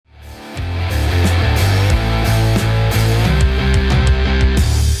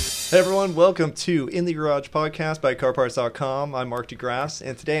everyone. Welcome to In the Garage podcast by CarParts.com. I'm Mark DeGrasse,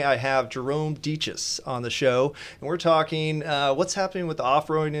 and today I have Jerome Dziechiasz on the show, and we're talking what's happening with the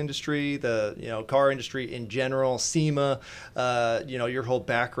off-roading industry, the car industry in general, SEMA, your whole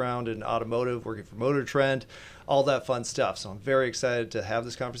background in automotive, working for Motor Trend, all that fun stuff. So I'm very excited to have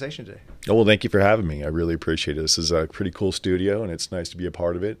this conversation today. Oh, well, thank you for having me. I really appreciate it. This is a pretty cool studio, and it's nice to be a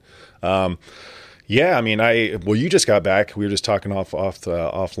part of it. You just got back. We were just talking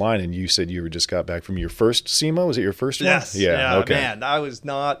offline, and you said you just got back from your first SEMA. Was it your first one? Yes. Yeah. Okay. Man, I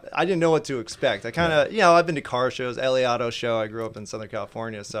didn't know what to expect. I kind of, I've been to car shows, LA Auto Show. I grew up in Southern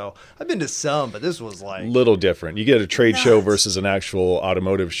California, so I've been to some, but this was like little different. You get a trade show versus an actual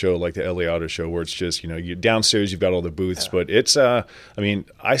automotive show like the LA Auto Show, where it's just, you downstairs, you've got all the booths, but it's, I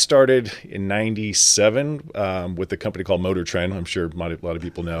started in 97 with a company called Motor Trend. I'm sure a lot of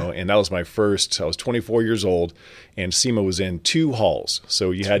people know. And that was my first. I was 24 years old, and SEMA was in two halls. So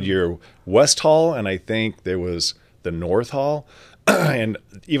you had your West Hall, and I think there was the North Hall. And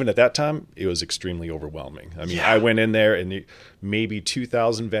even at that time, it was extremely overwhelming. I went in there and maybe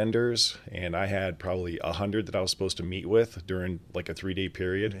 2,000 vendors, and I had probably 100 that I was supposed to meet with during like a 3-day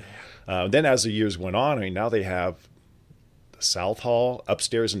period. Then as the years went on, now they have South Hall,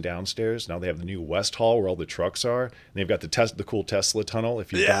 upstairs and downstairs. Now they have the new West Hall where all the trucks are. And they've got the cool Tesla tunnel.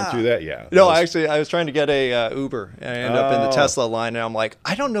 If you've gone through that, No, actually, I was trying to get a Uber. And I ended up in the Tesla line, and I'm like,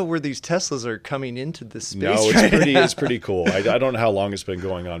 I don't know where these Teslas are coming into this space. No, it's pretty cool. I don't know how long it's been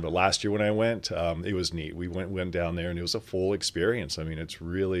going on, but last year when I went, it was neat. We went down there, and it was a full experience. It's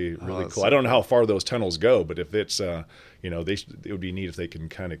really cool. So I don't know how far those tunnels go, but if it's it would be neat if they can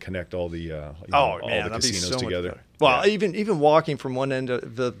kind of connect all the all the casinos together. Well, even walking from one end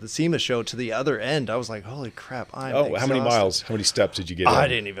of the SEMA show to the other end, I was like, holy crap, I'm exhausted. How many miles, how many steps did you get in? I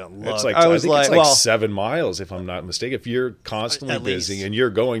didn't even look. I think it's like 7 miles, if I'm not mistaken. If you're constantly busy and you're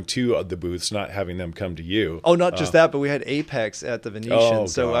going to the booths, not having them come to you. Oh, not just that, but we had Apex at the Venetian.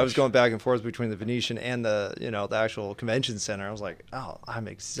 So I was going back and forth between the Venetian and the actual convention center. I was like, oh, I'm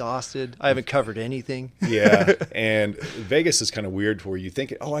exhausted. I haven't covered anything. Yeah, and Vegas is kind of weird where you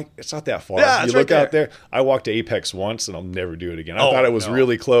think, it's not that far. Yeah, you look out there. I walked to Apex once, and I'll never do it again. I thought it was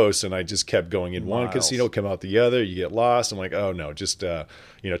really close, and I just kept going in one casino, come out the other. You get lost. I'm like, oh no, just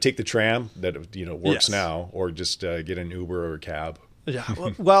take the tram that works now, or just get an Uber or a cab. Yeah.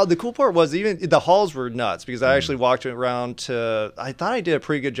 Well, the cool part was even the halls were nuts because I actually walked around I thought I did a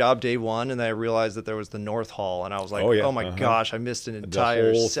pretty good job day one, and then I realized that there was the North Hall, and I was like, oh my gosh, I missed an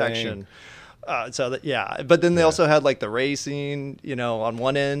entire section. But then they also had like the racing, on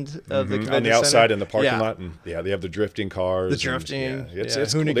one end of the convention on the outside center. In the parking lot, and they have the drifting cars. The drifting, it's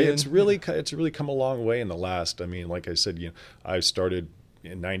cool. It's really come a long way in the last. Like I said, I started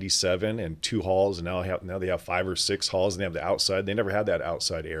in 97 and 2 halls, and now they have 5 or 6 halls, and they have the outside. They never had that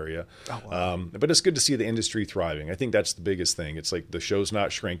outside area. Oh, wow. But it's good to see the industry thriving. I think that's the biggest thing. It's like the show's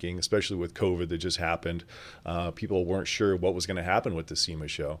not shrinking, especially with COVID that just happened. People weren't sure what was going to happen with the SEMA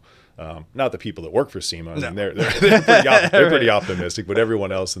show. Not the people that work for SEMA. They're pretty optimistic, but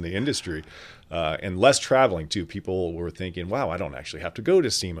everyone else in the industry. And less traveling, too. People were thinking, wow, I don't actually have to go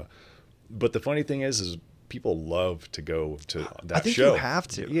to SEMA. But the funny thing is people love to go to that show. I think you have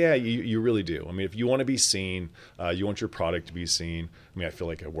to. Yeah, you really do. If you want to be seen, you want your product to be seen. I feel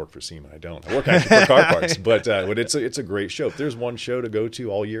like I work for SEMA. I don't. I work actually for Car Parts, but it's a great show. If there's one show to go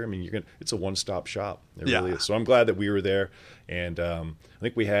to all year, it's a one-stop shop. It really is. So I'm glad that we were there, and I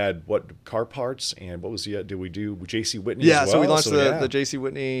think we had Car Parts, and what was did we do JC Whitney? Yeah, as well? So we launched the JC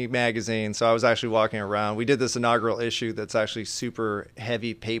Whitney magazine. So I was actually walking around. We did this inaugural issue that's actually super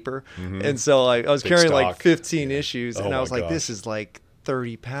heavy paper, and so I was carrying stock. Like 15 issues, and I was like, this is like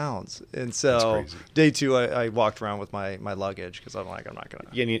 30 pounds. And so day 2, I walked around with my luggage because I'm like, I'm not going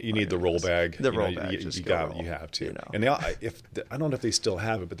to. Yeah, you need the roll bag. The roll bag. You have to. And I don't know if they still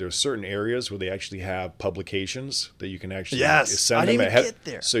have it, but there's certain areas where they actually have publications that you can actually send them ahead. Get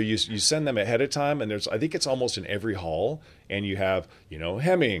there. So you send them ahead of time, and I think it's almost in every hall. And you have,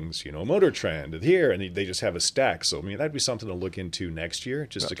 Hemmings, Motor Trend here, and they just have a stack. So, that'd be something to look into next year,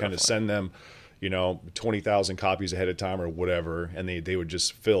 just to kind of send them 20,000 copies ahead of time or whatever, and they would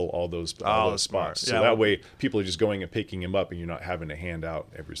just fill all those spots. So that way people are just going and picking them up, and you're not having to hand out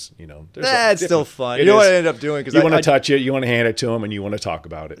every, That's still fun. You know what I ended up doing? Because you want to touch it, you want to hand it to them, and you want to talk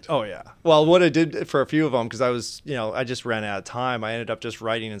about it. Oh, yeah. Well, what I did for a few of them, because I was, I just ran out of time, I ended up just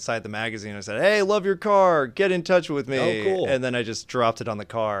writing inside the magazine. I said, hey, love your car. Get in touch with me. Oh, cool. And then I just dropped it on the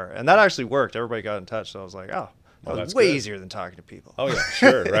car. And that actually worked. Everybody got in touch. So I was like, oh. Well, that's way easier than talking to people. Oh, yeah,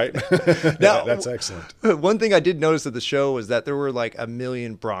 sure, right? Now, that's excellent. One thing I did notice at the show was that there were like 1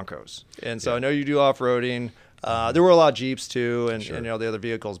 million Broncos. And so I know you do off-roading. There were a lot of Jeeps too and the other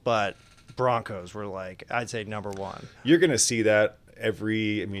vehicles, but Broncos were like, I'd say number one. You're going to see that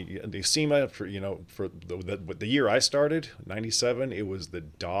the SEMA for the year I started, 97, it was the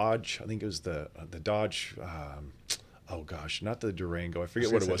Dodge. I think it was the Dodge. Oh gosh, not the Durango. I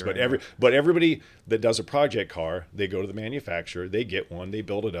forget what it was, but everybody that does a project car, they go to the manufacturer, they get one, they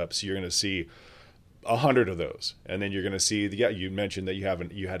build it up. So you're going to see 100 of those, and then you're going to see you mentioned that you had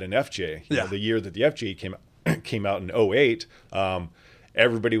an FJ. You know, the year that the FJ came out in 08.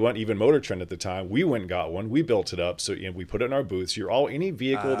 Everybody went, even Motor Trend at the time. We went and got one. We built it up. So we put it in our booths. Any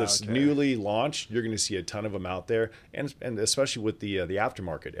vehicle that's newly launched, you're going to see a ton of them out there. And especially with the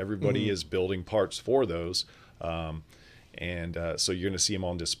aftermarket, everybody is building parts for those. So you're going to see them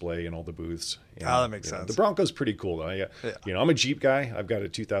on display in all the booths. And, that makes sense. The Bronco's pretty cool though. I'm a Jeep guy. I've got a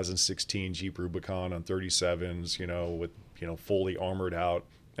 2016 Jeep Rubicon on 37s, with, fully armored out.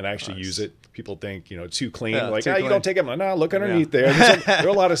 And I actually use it. People think, too clean. You don't take it. No, look underneath there. There are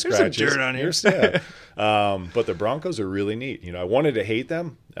a lot of scratches. There's some dirt on here. But the Broncos are really neat. I wanted to hate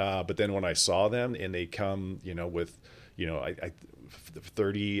them, but then when I saw them and they come, with, I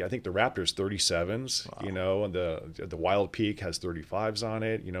 30. I think the Raptor's 37s. Wow. And the Wild Peak has 35s on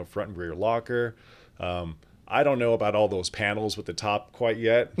it. Front and rear locker. I don't know about all those panels with the top quite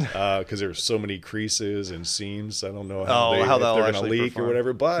yet because there's so many creases and seams. I don't know how they're going to leak or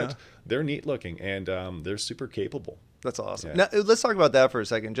whatever, but they're neat looking and they're super capable. That's awesome. Yeah. Now, let's talk about that for a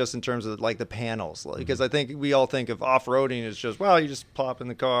second, just in terms of like the panels, because I think we all think of off-roading as just, you just plop in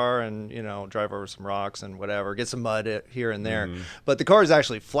the car and, drive over some rocks and whatever, get some mud here and there. But the car is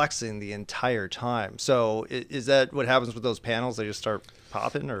actually flexing the entire time. So is that what happens with those panels? They just start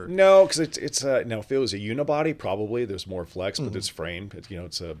popping, or no? Because it's now if it was a unibody, probably there's more flex, but it's framed.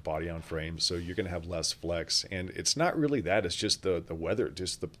 It's a body on frame, so you're going to have less flex. And it's not really that. It's just the weather,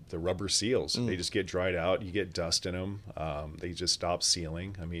 just the rubber seals. They just get dried out. You get dust in them. They just stop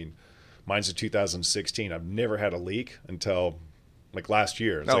sealing. I mean, mine's a 2016. I've never had a leak until like last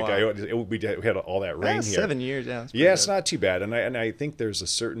year. It's we had all that rain here. 7 years, It's not too bad. And I think there's a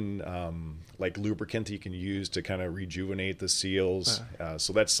certain like lubricant that you can use to kind of rejuvenate the seals.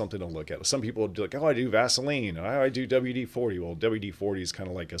 So that's something to look at. Some people do like, I do Vaseline. I do WD-40. Well, WD-40 is kind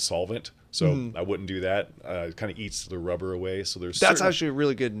of like a solvent. So I wouldn't do that. It kind of eats the rubber away. So that's actually a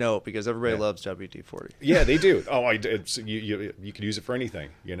really good note because everybody loves WD-40. Yeah, they do. You could use it for anything.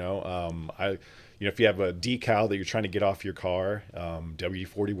 If you have a decal that you're trying to get off your car,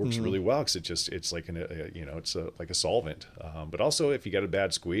 WD-40 works really well because it's like like a solvent. But also if you got a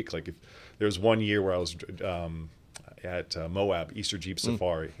bad squeak, like if there was one year where I was at Moab Easter Jeep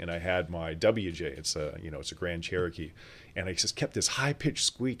Safari and I had my WJ. It's a Grand Cherokee, and I just kept this high pitched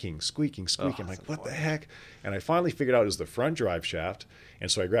squeaking. I'm like, what the heck? And I finally figured out it was the front drive shaft, and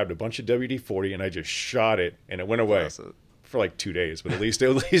so I grabbed a bunch of WD-40 and I just shot it, and it went away. For like 2 days, but at least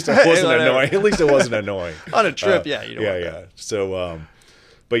it wasn't annoying. At least it wasn't annoying on a trip. You don't want that. So,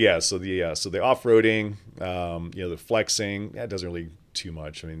 so the off-roading, the flexing, it doesn't really too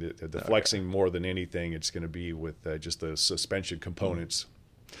much. I mean, the flexing more than anything, it's going to be with just the suspension components,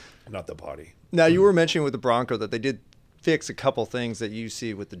 not the body. Now, you were mentioning with the Bronco that they did fix a couple things that you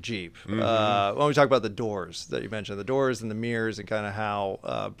see with the Jeep. When we talk about the doors that you mentioned, the doors and the mirrors, and kind of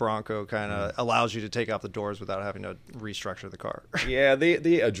how Bronco kind of allows you to take off the doors without having to restructure the car. Yeah,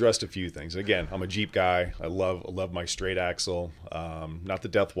 they addressed a few things. Again, I'm a Jeep guy. I love my straight axle, not the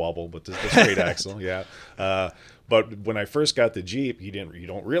death wobble, but the straight axle. Yeah. But when I first got the Jeep, you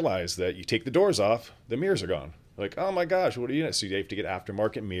don't realize that you take the doors off, the mirrors are gone. Like, oh my gosh, what are you? So you have to get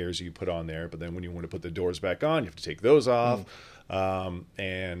aftermarket mirrors you put on there, but then when you want to put the doors back on, you have to take those off. So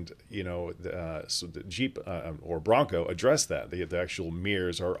the Jeep or Bronco addressed that. The actual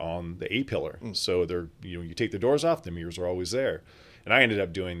mirrors are on the A-pillar, so they're you take the doors off, the mirrors are always there. And I ended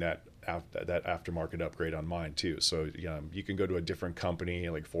up doing that aftermarket upgrade on mine too. So you can go to a different company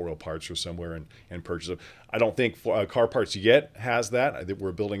like 4 Wheel Parts or somewhere and purchase them. I don't think Car Parts yet has that. I think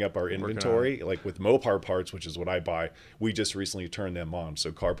we're building up our inventory. Like with Mopar Parts, which is what I buy, we just recently turned them on.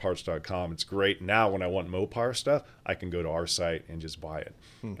 So carparts.com, it's great. Now when I want Mopar stuff, I can go to our site and just buy it.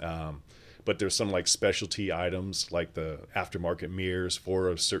 But there's some like specialty items like the aftermarket mirrors for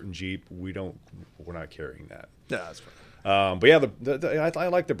a certain Jeep. We're not carrying that. Yeah, that's fine. But yeah, I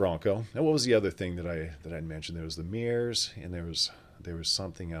like the Bronco. And what was the other thing that I mentioned? There was the mirrors, and there was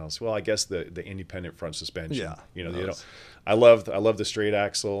something else. Well, I guess the independent front suspension. Yeah, I love the straight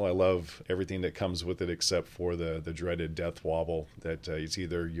axle. I love everything that comes with it, except for the dreaded death wobble. That it's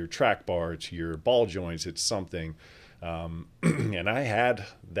either your track bar, it's your ball joints, it's something. And I had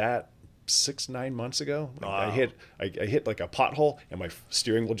that 6-9 months ago. Wow. I hit like a pothole, and my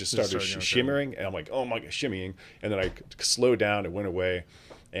steering wheel just started shimmering, and I'm like, oh my gosh, shimmying. And then I slowed down, it went away,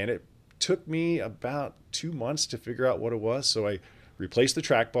 and it took me about 2 months to figure out what it was. So I replaced the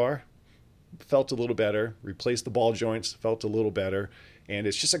track bar, felt a little better, replaced the ball joints, felt a little better. And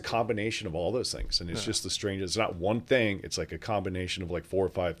it's just a combination of all those things. And it's just the strange. It's not one thing. It's like a combination of like 4 or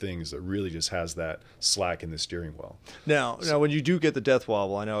 5 things that really just has that slack in the steering wheel. Now, when you do get the death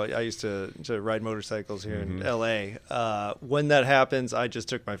wobble, I know I used to ride motorcycles here in L.A. When that happens, I just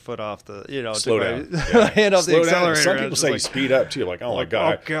took my foot off the, slow down. My hand off the accelerator. Some people say speed up too. Like, oh my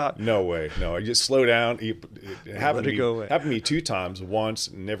God. No way. No, I just slow down. It happened to me 2 times.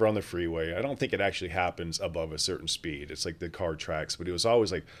 Once, never on the freeway. I don't think it actually happens above a certain speed. It's like the car tracks, but it was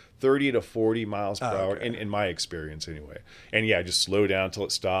always like 30 to 40 miles per hour in my experience anyway. And yeah, just slow down till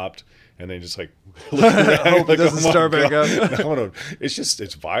it stopped, and then just like look around, I hope it doesn't start back up. No,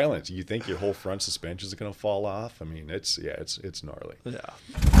 it's violent. You think your whole front suspension is going to fall off. I mean, it's gnarly. Yeah.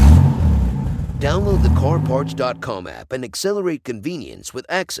 Download the CarParts.com app and accelerate convenience with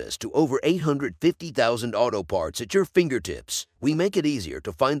access to over 850,000 auto parts at your fingertips. We make it easier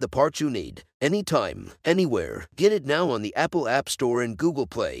to find the parts you need, anytime, anywhere. Get it now on the Apple App Store and Google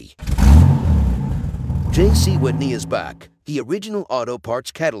Play. J.C. Whitney is back. The original auto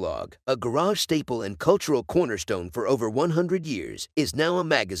parts catalog, a garage staple and cultural cornerstone for over 100 years, is now a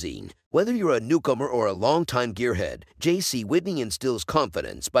magazine. Whether you're a newcomer or a longtime gearhead, J.C. Whitney instills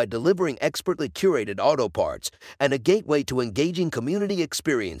confidence by delivering expertly curated auto parts and a gateway to engaging community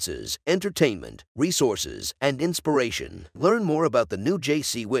experiences, entertainment, resources, and inspiration. Learn more about the new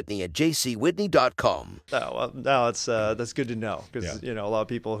J.C. Whitney at jcwhitney.com. Oh, well, that's good to know, because a lot of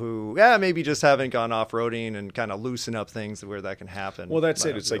people who maybe just haven't gone off-roading and kind of loosen up things where that can happen. Well, that's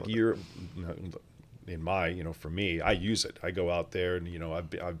it. It's like in my, for me, I use it. I go out there and,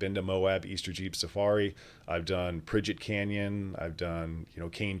 I've been to Moab, Easter Jeep Safari. I've done Pridgett Canyon. I've done,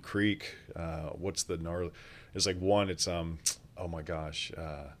 Cane Creek. What's the gnarly? There's like one, it's, oh my gosh.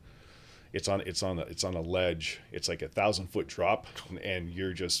 It's on a ledge. It's like 1,000-foot drop, and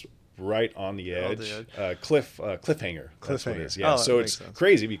you're just right on the edge. Cliffhanger. That's what it is. Yeah. So it's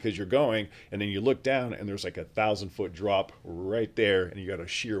crazy because you're going and then you look down and there's like 1,000-foot drop right there, and you got a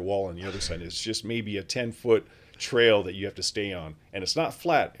sheer wall on the other side. It's just maybe a 10-foot trail that you have to stay on, and it's not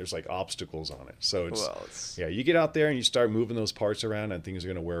flat. There's like obstacles on it. So you get out there and you start moving those parts around, and things are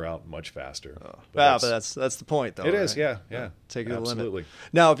going to wear out much faster. But that's the point, though. It is. Yeah. Take it to the limit. Absolutely.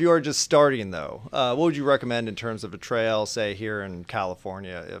 Now, if you are just starting, though, what would you recommend in terms of a trail, say here in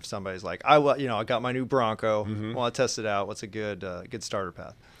California? If somebody's like, I got my new Bronco, want to test it out. What's a good starter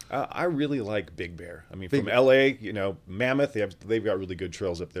path? I really like Big Bear. I mean, from LA, Mammoth, they've got really good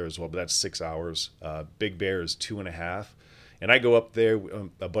trails up there as well, but that's 6 hours. Big Bear is 2.5. And I go up there,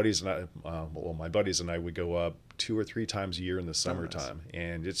 my buddies and I would go up 2 or 3 times a year in the summertime. Nice.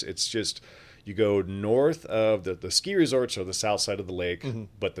 And it's just, you go north of the ski resorts are the south side of the lake,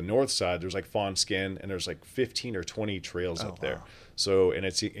 but the north side, there's like Fawn Skin, and there's like 15 or 20 trails up there. So, and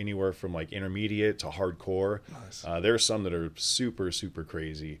it's anywhere from like intermediate to hardcore. Nice. There are some that are super, super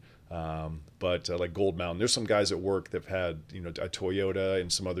crazy. But like Gold Mountain, there's some guys at work that've had, a Toyota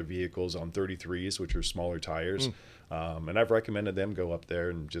and some other vehicles on 33s, which are smaller tires. And I've recommended them go up there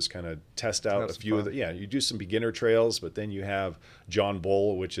and just kind of test out a few of the, you do some beginner trails, but then you have John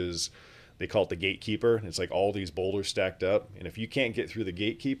Bull, which is, they call it the gatekeeper. It's like all these boulders stacked up. And if you can't get through the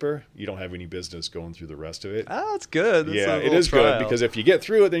gatekeeper, you don't have any business going through the rest of it. Oh, that's good. That's it is good, because if you get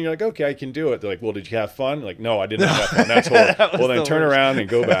through it, then you're like, okay, I can do it. They're like, well, did you have fun? Like, no, I didn't have fun. That's horrible. Well, then turn around and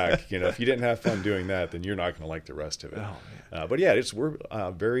go back. If you didn't have fun doing that, then you're not going to like the rest of it. But yeah, we're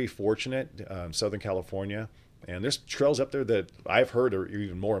very fortunate in Southern California. And there's trails up there that I've heard are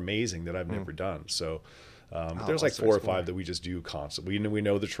even more amazing that I've never done. So there's like 4 or 5 that we just do constantly. We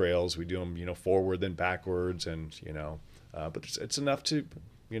know the trails. We do them, forward then backwards, and but it's enough to,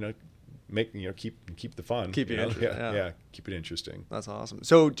 make keep the fun. Keep it interesting. Keep it interesting. That's awesome.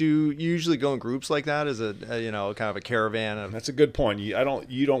 So do you usually go in groups like that? Is it kind of a caravan? That's a good point. You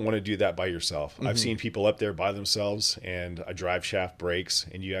don't want to do that by yourself. I've seen people up there by themselves, and a drive shaft breaks,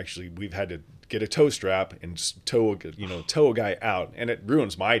 and we've had to get a tow strap and tow a guy out, and it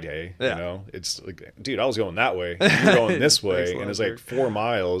ruins my day. It's like, dude, I was going that way, you're going this way, and it's like 4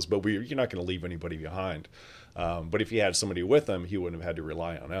 miles, but you're not going to leave anybody behind. But if he had somebody with him, he wouldn't have had to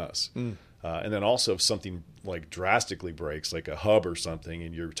rely on us. And then also if something like drastically breaks, like a hub or something,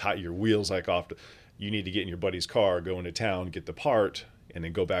 and your wheels like off, you need to get in your buddy's car, go into town, get the part, and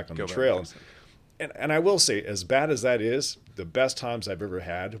then go back on the trail. And I will say, as bad as that is, the best times I've ever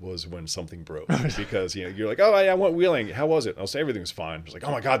had was when something broke. Because you're like, oh, I went wheeling. How was it? I'll say everything was fine. It's like,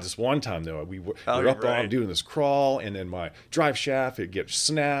 oh my God, this one time though, we were up on doing this crawl, and then my drive shaft it gets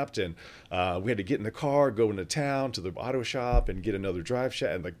snapped, and we had to get in the car, go into town to the auto shop, and get another drive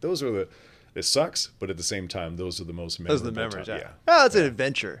shaft. And like those are it sucks, but at the same time, those are the most memorable. Those are the memories. Yeah. Oh, it's an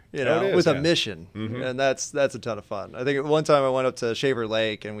adventure, with a mission, and that's a ton of fun. I think at one time I went up to Shaver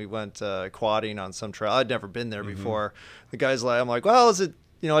Lake and we went quadding on some trail. I'd never been there before. The guy's like, I'm like, well, is it?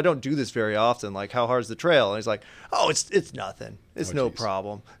 I don't do this very often. Like, how hard's the trail? And he's like, oh, it's nothing. It's no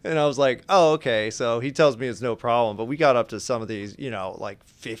problem. And I was like, oh, okay. So he tells me it's no problem. But we got up to some of these, like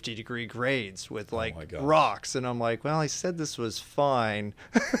 50-degree grades with like rocks. And I'm like, well, I said this was fine.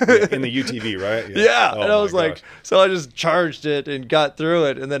 In the UTV, right? Yeah. Oh, and I was like, so I just charged it and got through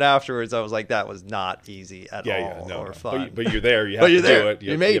it. And then afterwards I was like, that was not easy at all or fun. But you're there. You have to do it.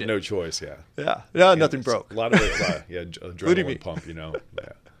 You have no choice. Yeah. Yeah. No, nothing broke. A lot of adrenaline pump, Yeah.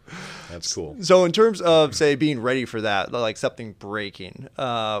 That's cool. So in terms of, say, being ready for that, like something breaking,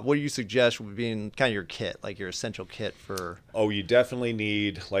 what do you suggest would be in kind of your kit, like your essential kit for? Oh, you definitely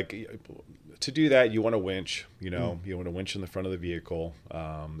need, to do that, you want a winch, You want a winch in the front of the vehicle.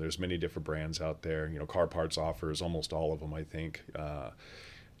 There's many different brands out there. Car Parts offers almost all of them, I think.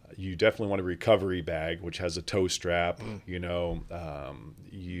 You definitely want a recovery bag, which has a tow strap. You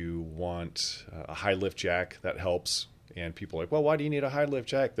want a high lift jack that helps. And people are like, well, why do you need a high lift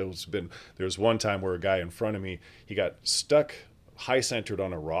jack? There was one time where a guy in front of me, he got stuck high centered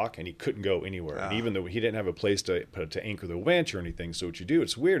on a rock and he couldn't go anywhere. And even though he didn't have a place to anchor the winch or anything, so what you do,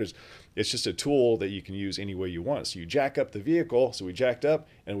 it's weird, is it's just a tool that you can use any way you want. So you jack up the vehicle. So we jacked up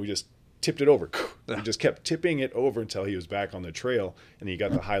and we just tipped it over. We just kept tipping it over until he was back on the trail. And then you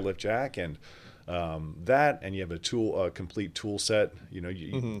got the high lift jack and that, and you have a complete tool set. You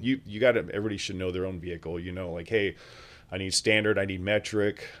got to. Everybody should know their own vehicle. Like, hey, I need standard. I need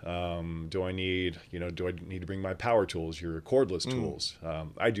metric. Do I need to bring my power tools? Your cordless tools.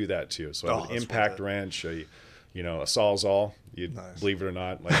 I do that too. So I have an impact wrench. A Sawzall. Believe it or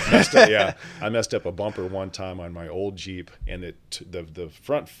not, I messed up a bumper one time on my old Jeep, and the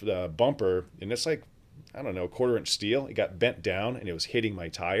front bumper, and it's like, I don't know, 1/4-inch steel. It got bent down and it was hitting my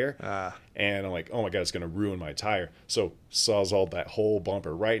tire. And I'm like, oh my God, it's going to ruin my tire. So Sawzalled that whole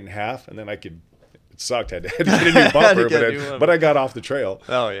bumper right in half, and then it sucked. I had to get a new bumper, but I got off the trail.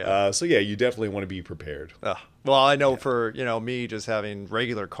 Oh yeah. So yeah, you definitely want to be prepared. Well, I know for me just having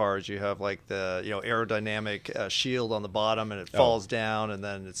regular cars, you have like the aerodynamic shield on the bottom, and it falls down, and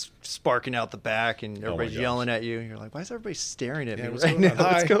then it's sparking out the back, and everybody's yelling at you. You're like, why is everybody staring at me right now?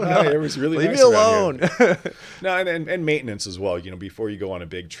 What's going on? It was really Leave nice me alone. No, and maintenance as well. Before you go on a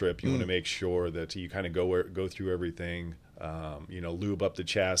big trip, you want to make sure that you kind of go through everything. Lube up the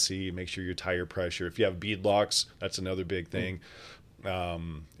chassis, make sure your tire pressure. If you have bead locks, that's another big thing.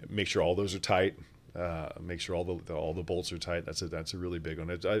 Make sure all those are tight. Make sure all the bolts are tight. That's a really big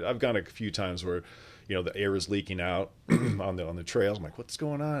one. I've gone a few times where, the air is leaking out on the trails. I'm like, what's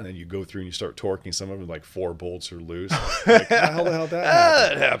going on? And you go through and you start torquing some of them, like 4 bolts are loose. Like, how the hell did that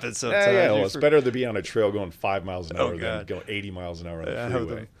happen? That happens sometimes. Well, it's better to be on a trail going 5 miles an hour than going 80 miles an hour on the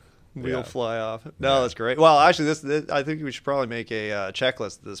freeway. Wheel fly off. No, that's great. Well, actually, this I think we should probably make a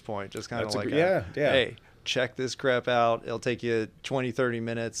checklist at this point. Just kind of like, hey, check this crap out. It'll take you 20, 30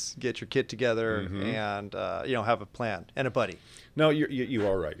 minutes. Get your kit together and have a plan and a buddy. No, you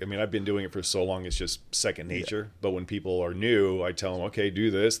are right. I mean, I've been doing it for so long; it's just second nature. Yeah. But when people are new, I tell them, okay, do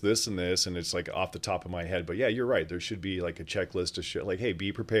this, this, and this, and it's like off the top of my head. But yeah, you're right. There should be like a checklist to show, like, hey,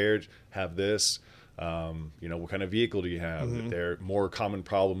 be prepared. Have this. What kind of vehicle do you have? If there are more common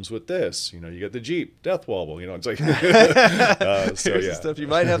problems with this, you got the Jeep death wobble, it's like, stuff you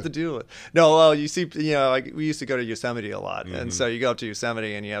might have to deal with. No, well, you see, like we used to go to Yosemite a lot. And so you go up to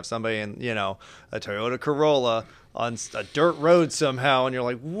Yosemite and you have somebody in, a Toyota Corolla on a dirt road somehow. And you're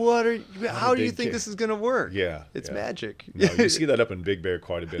like, how do you think this is going to work? Yeah. It's magic. No, you see that up in Big Bear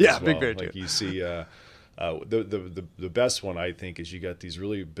quite a bit as well. Big Bear too. Like you see, the best one, I think, is you got these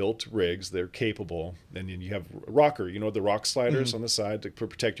really built rigs. They're capable, and then you have rocker. The rock sliders on the side to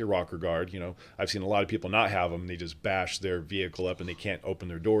protect your rocker guard. I've seen a lot of people not have them. They just bash their vehicle up and they can't open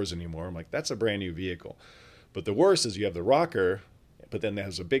their doors anymore. I'm like, that's a brand new vehicle. But the worst is you have the rocker, but then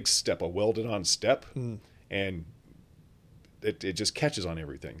there's a big step, a welded on step, and it just catches on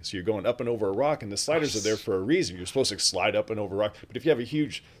everything. So you're going up and over a rock, and the sliders are there for a reason. You're supposed to slide up and over rock. But if you have a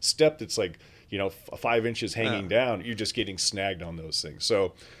huge step that's like 5 inches hanging down, you're just getting snagged on those things.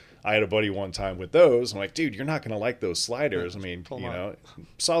 So I had a buddy one time with those. I'm like, dude, you're not going to like those sliders. I mean,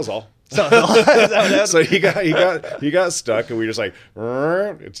 Sawzall, So, is that what happened? So he got stuck, and we just like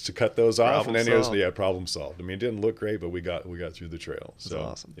it's to cut those off, Problem and then solved. problem solved. I mean, it didn't look great, but we got through the trail. That's So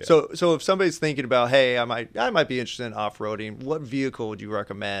awesome. yeah. So if somebody's thinking about, hey, I might be interested in off-roading, what vehicle would you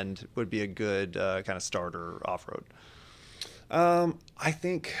recommend would be a good kind of starter off-road? I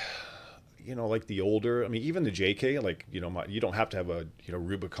think, like the older, I mean, even the JK, like, you don't have to have a,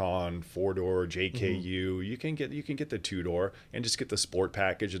 Rubicon 4-door JKU. You can get the 2-door and just get the sport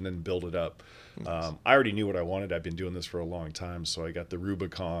package and then build it up. I already knew what I wanted. I've been doing this for a long time. So I got the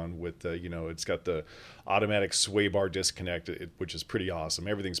Rubicon with the, it's got the automatic sway bar disconnect, which is pretty awesome.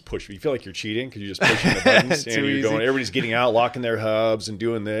 Everything's pushed. You feel like you're cheating because you're just pushing the buttons and you're going, everybody's getting out, locking their hubs and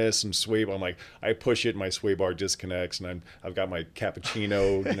doing this and sway bar. I'm like, I push it, my sway bar disconnects, and I've got my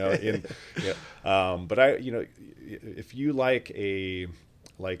cappuccino, in. Yeah. But if you like a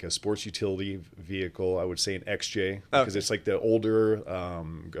sports utility vehicle, I would say an XJ, because it's like the older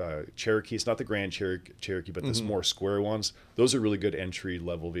Cherokee. It's not the Grand Cherokee, but the more square ones. Those are really good entry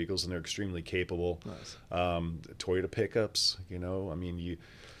level vehicles, and they're extremely capable. Nice. Toyota pickups, I mean,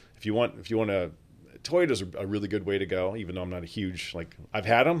 if you want to. Toyota's a really good way to go, even though I'm not a huge, I've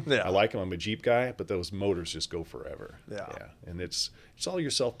had them. Yeah. I like them. I'm a Jeep guy, but those motors just go forever. Yeah. And it's all your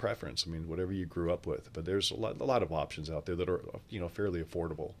self-preference. I mean, whatever you grew up with. But there's a lot of options out there that are, fairly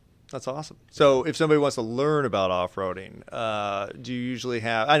affordable. That's awesome. So if somebody wants to learn about off-roading, do you usually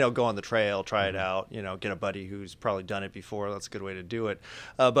have, I know, go on the trail, try it out, get a buddy who's probably done it before. That's a good way to do it.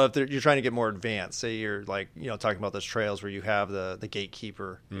 But if you're trying to get more advanced, say you're talking about those trails where you have the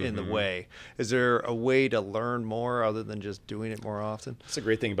gatekeeper in the way, is there a way to learn more other than just doing it more often? That's a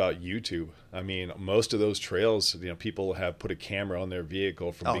great thing about YouTube. I mean, most of those trails, people have put a camera on their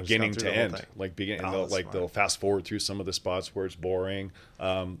vehicle from beginning to end. They'll fast forward through some of the spots where it's boring.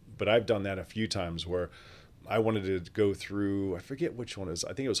 But I've done that a few times where I wanted to go through, I forget which one it was.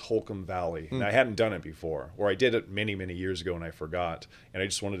 I think it was Holcomb Valley. And I hadn't done it before, or I did it many, many years ago and I forgot. And I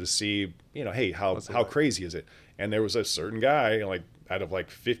just wanted to see, hey, how crazy is it? And there was a certain guy, out of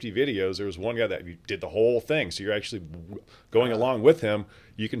 50 videos, there was one guy that did the whole thing. So you're actually going along with him.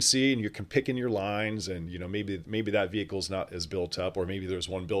 You can see and you can pick in your lines, and maybe that vehicle's not as built up, or maybe there's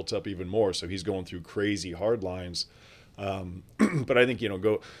one built up even more. So he's going through crazy hard lines. But I think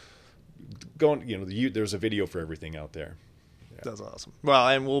there's a video for everything out there. Yeah. That's awesome. Well,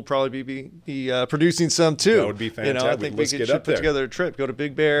 and we'll probably be producing some too. That would be fantastic. I think we should put together a trip, go to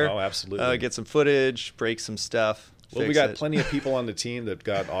Big Bear. Oh, absolutely. Get some footage, break some stuff. Well, we got plenty of people on the team that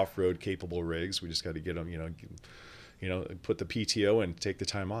got off-road capable rigs. We just got to get them, put the PTO and take the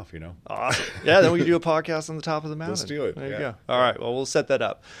time off, Awesome. Yeah, then we can do a podcast on the top of the mountain. Let's do it. There you go. All right. Well, we'll set that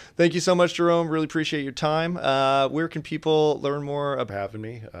up. Thank you so much, Jerome. Really appreciate your time. Where can people learn more about having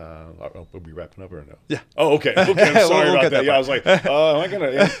me? We'll be wrapping up or no? Yeah. Oh, okay. Okay. I'm sorry we'll about that. Yeah, I was like, am I going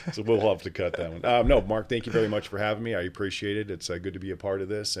to? Yeah. So we'll have to cut that one. No, Mark, thank you very much for having me. I appreciate it. It's good to be a part of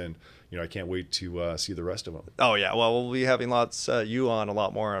this, and I can't wait to see the rest of them. Oh yeah, well, we'll be having you on a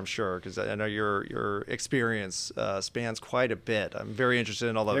lot more, I'm sure, because I know your experience spans quite a bit. I'm very interested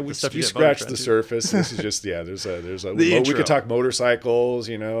in all the stuff you did. We scratched the surface. This is just there's a we could talk motorcycles,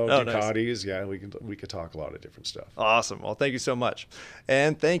 Ducatis. Nice. Yeah, we could talk a lot of different stuff. Awesome. Well, thank you so much,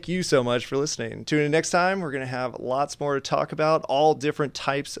 and thank you so much for listening. Tune in next time. We're going to have lots more to talk about, all different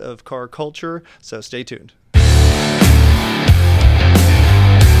types of car culture. So stay tuned.